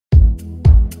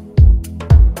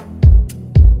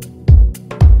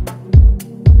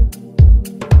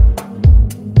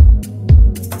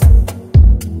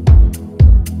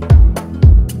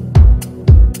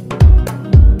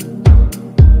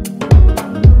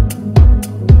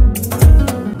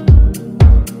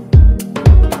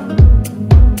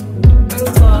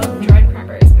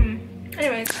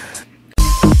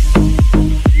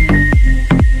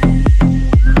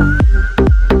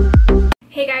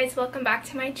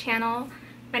channel.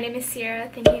 My name is Sierra.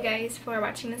 Thank you guys for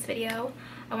watching this video.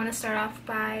 I want to start off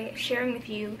by sharing with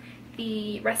you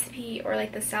the recipe, or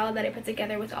like the salad that I put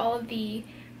together with all of the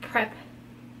prep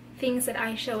things that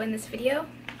I show in this video.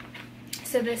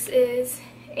 So this is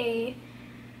a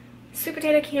sweet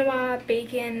potato, quinoa,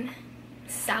 bacon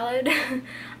salad.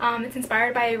 It's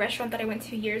inspired by a restaurant that I went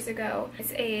to years ago.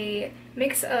 It's a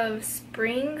mix of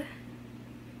spring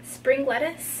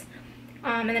lettuce,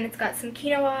 and then it's got some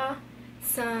quinoa,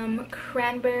 some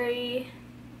cranberry,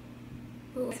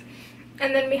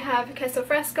 and then we have queso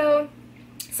fresco,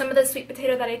 some of the sweet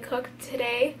potato that I cooked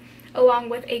today, along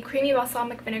with a creamy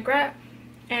balsamic vinaigrette,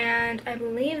 and I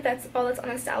believe that's all that's on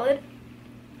the salad.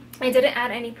 I didn't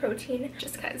add any protein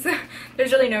just because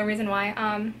there's really no reason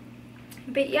why.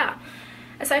 But yeah,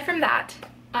 aside from that,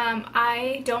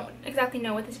 I don't exactly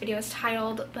know what this video is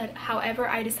titled, but however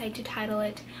I decide to title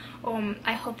it,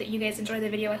 I hope that you guys enjoy the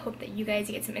video. I hope that you guys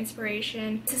get some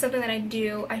inspiration. This is something that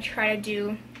I try to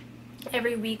do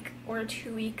every week or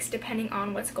 2 weeks depending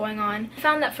on what's going on. I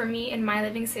found that for me in my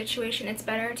living situation, it's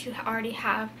better to already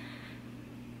have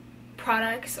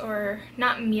products, or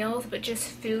not meals, but just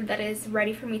food that is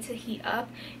ready for me to heat up,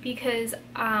 because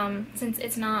since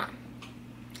it's not,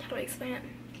 how do I explain it?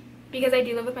 Because I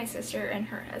do live with my sister and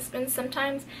her husband,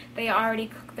 sometimes they already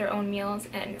cook their own meals,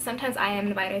 and sometimes I am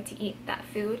invited to eat that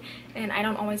food and I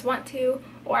don't always want to,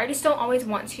 or I just don't always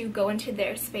want to go into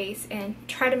their space and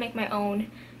try to make my own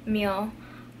meal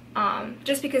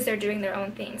just because they're doing their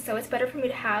own thing. So it's better for me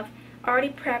to have already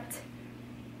prepped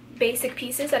basic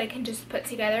pieces that I can just put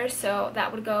together. So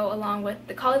that would go along with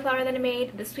the cauliflower that I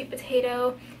made, the sweet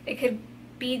potato. It could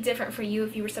be different for you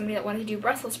if you were somebody that wanted to do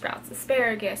Brussels sprouts,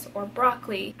 asparagus, or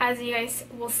broccoli. As you guys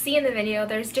will see in the video,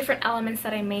 there's different elements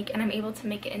that I make, and I'm able to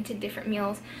make it into different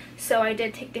meals. So I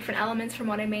did take different elements from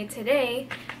what I made today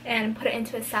and put it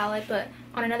into a salad, but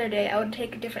on another day I would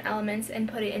take different elements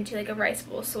and put it into like a rice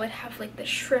bowl. So I'd have like the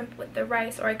shrimp with the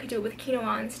rice, or I could do it with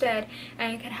quinoa instead,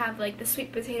 and I could have like the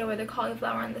sweet potato or the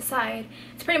cauliflower on the side.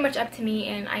 It's pretty much up to me,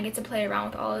 and I get to play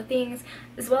around with all the things,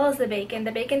 as well as the bacon.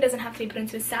 The bacon doesn't have to be put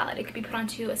into a salad, it could be put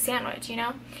onto a sandwich, you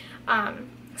know?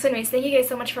 So anyways, thank you guys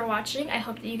so much for watching. I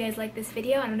hope that you guys like this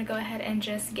video. I'm gonna go ahead and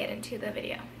just get into the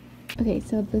video. Okay,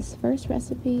 so this first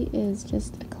recipe is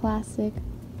just a classic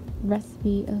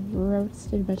recipe of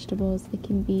roasted vegetables. It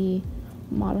can be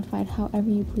modified however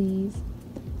you please.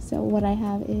 So what I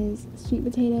have is sweet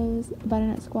potatoes,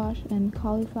 butternut squash, and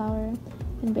cauliflower,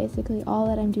 and basically all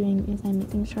that I'm doing is I'm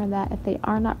making sure that if they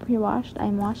are not pre-washed,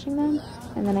 I'm washing them,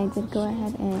 and then I did go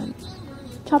ahead and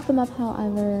chop them up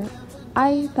however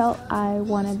I felt I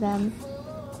wanted them,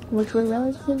 which were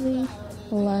relatively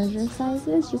larger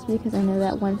sizes, just because I know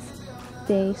that once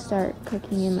they start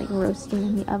cooking and like roasting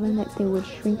in the oven that they would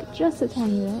shrink just a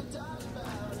tiny bit.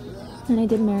 And I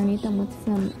did marinate them with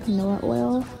some canola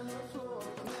oil.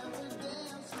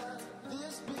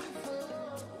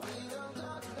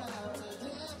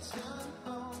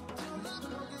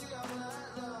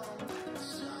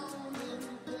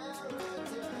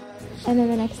 And then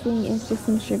the next thing is just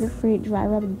some sugar-free dry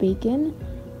rubbed bacon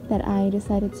that I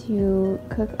decided to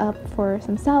cook up for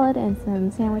some salad and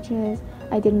some sandwiches.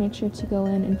 I did make sure to go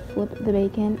in and flip the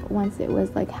bacon once it was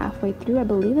like halfway through. I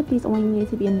believe that these only needed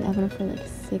to be in the oven for like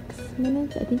 6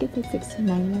 minutes. I think it said 6 to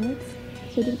 9 minutes.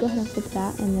 So I did go ahead and flip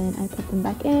that, and then I put them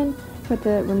back in for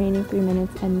the remaining 3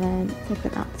 minutes, and then took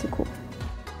them out to cool.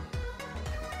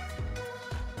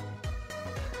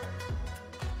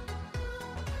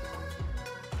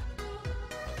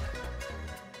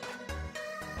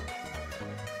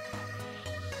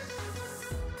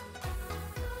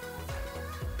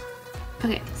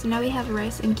 Okay, so now we have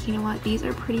rice and quinoa. These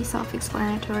are pretty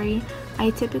self-explanatory. I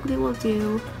typically will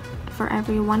do, for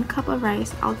every 1 cup of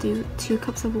rice, I'll do 2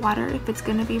 cups of water. If it's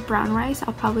going to be brown rice,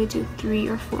 I'll probably do 3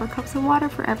 or 4 cups of water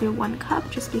for every 1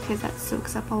 cup, just because that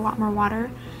soaks up a lot more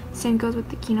water. Same goes with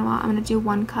the quinoa. I'm going to do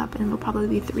 1 cup, and it'll probably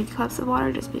be 3 cups of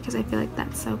water, just because I feel like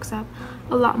that soaks up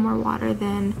a lot more water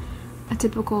than a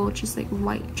typical just like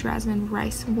white jasmine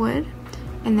rice would.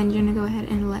 And then you're going to go ahead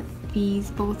and let these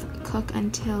both cook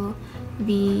until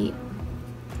the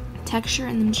texture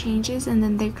in them changes, and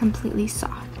then they're completely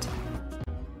soft.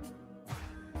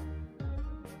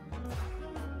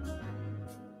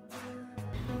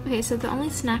 Okay, so the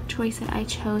only snack choice that I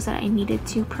chose that I needed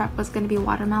to prep was going to be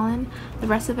watermelon. The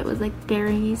rest of it was like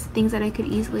berries, things that I could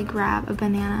easily grab, a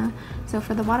banana. So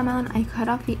for the watermelon, I cut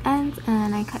off the ends and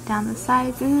then I cut down the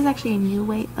sides. This is actually a new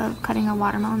way of cutting a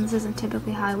watermelon. This isn't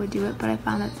typically how I would do it, but I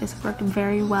found that this worked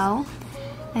very well.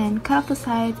 And cut off the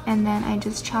sides, and then I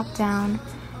just chopped down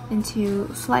into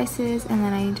slices, and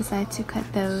then I decided to cut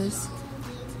those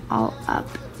all up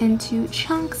into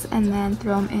chunks and then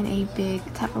throw them in a big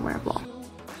Tupperware bowl.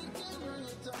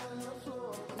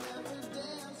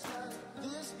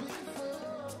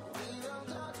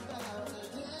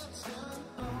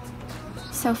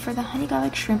 So for the honey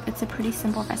garlic shrimp, it's a pretty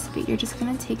simple recipe. You're just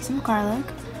gonna take some garlic,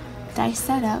 dice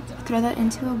that up, throw that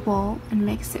into a bowl, and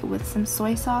mix it with some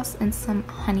soy sauce and some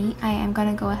honey. I am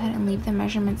gonna go ahead and leave the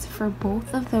measurements for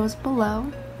both of those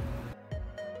below.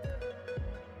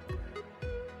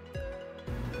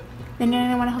 Then you're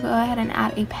gonna wanna go ahead and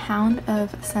add a pound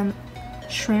of some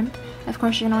shrimp. Of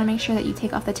course, you're gonna wanna make sure that you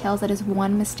take off the tails. That is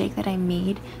one mistake that I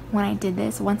made when I did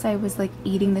this. Once I was like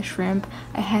eating the shrimp,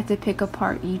 I had to pick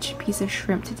apart each piece of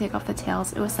shrimp to take off the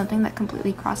tails. It was something that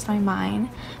completely crossed my mind.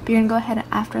 But you're gonna go ahead and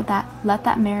after that, let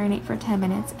that marinate for 10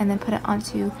 minutes and then put it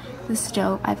onto the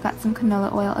stove. I've got some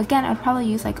canola oil. Again, I'd probably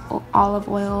use like olive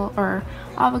oil or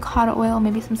avocado oil,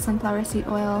 maybe some sunflower seed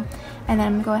oil. And then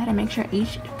I'm gonna go ahead and make sure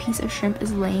each piece of shrimp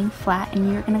is laying flat,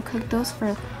 and you're gonna cook those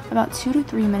for about 2 to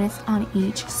 3 minutes on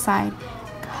each side,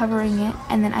 covering it.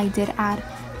 And then I did add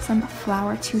some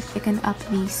flour to thicken up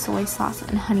the soy sauce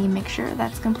and honey mixture.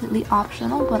 That's completely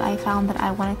optional, but I found that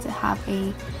I wanted to have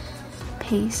a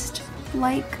paste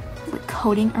like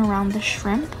coating around the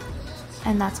shrimp,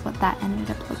 and that's what that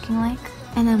ended up looking like.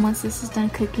 And then once this is done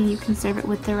cooking, you can serve it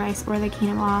with the rice or the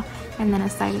quinoa and then a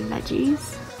side of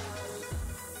veggies.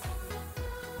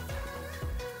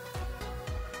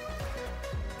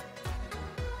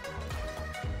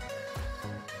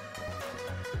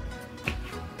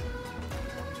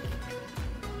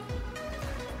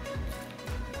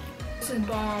 This is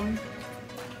bomb.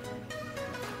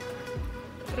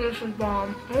 This is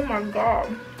bomb. Oh my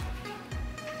god.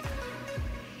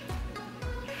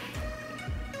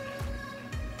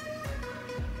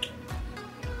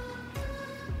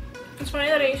 It's funny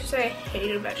that I used to say I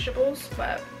hated vegetables,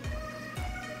 but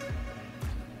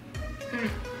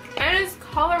and it's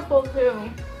colorful too.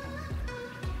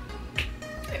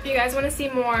 If you guys want to see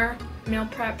more meal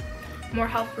prep, more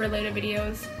health related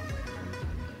videos,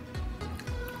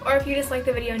 or if you just like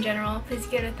the video in general, please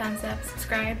give it a thumbs up,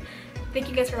 subscribe. Thank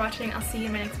you guys for watching. I'll see you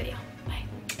in my next video.